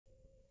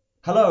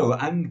Hello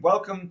and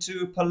welcome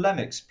to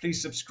Polemics.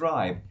 Please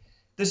subscribe.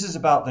 This is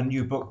about the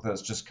new book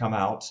that's just come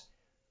out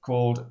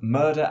called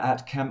Murder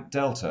at Camp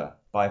Delta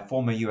by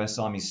former US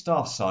Army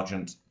Staff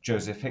Sergeant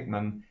Joseph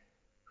Hickman,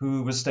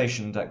 who was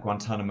stationed at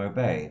Guantanamo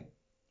Bay.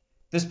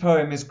 This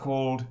poem is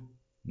called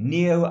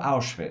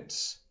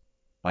Neo-Auschwitz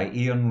by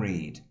Ian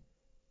Reid.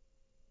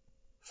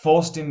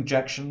 Forced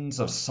injections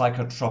of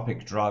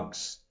psychotropic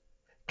drugs,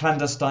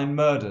 clandestine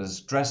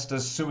murders dressed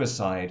as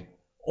suicide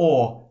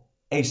or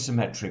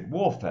asymmetric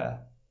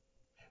warfare.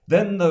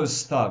 Then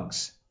those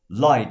thugs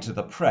lied to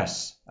the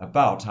press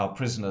about how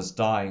prisoners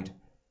died.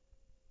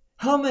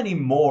 How many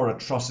more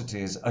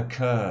atrocities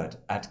occurred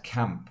at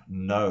Camp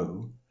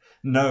No?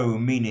 No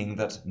meaning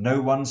that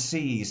no one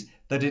sees,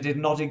 that it did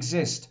not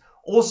exist.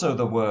 Also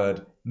the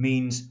word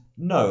means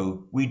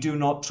no, we do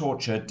not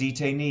torture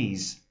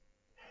detainees.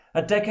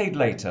 A decade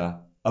later,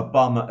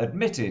 Obama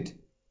admitted,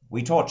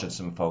 we tortured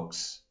some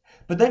folks,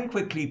 but then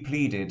quickly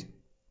pleaded,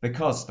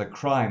 because the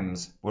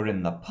crimes were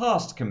in the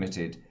past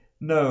committed,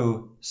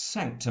 no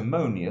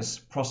sanctimonious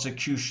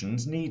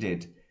prosecutions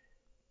needed.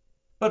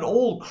 But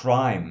all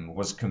crime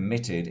was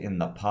committed in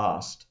the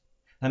past,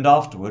 and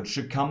afterward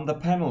should come the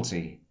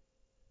penalty.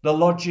 The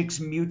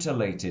logic's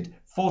mutilated,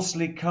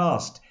 falsely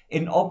cast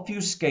in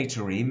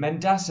obfuscatory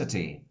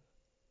mendacity.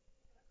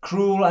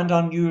 Cruel and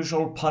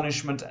unusual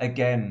punishment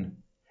again.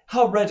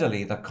 How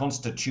readily the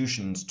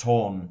Constitution's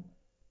torn.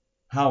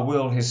 How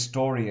will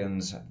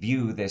historians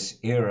view this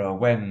era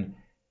when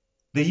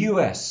the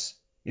US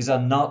is a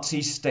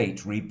Nazi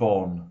state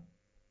reborn?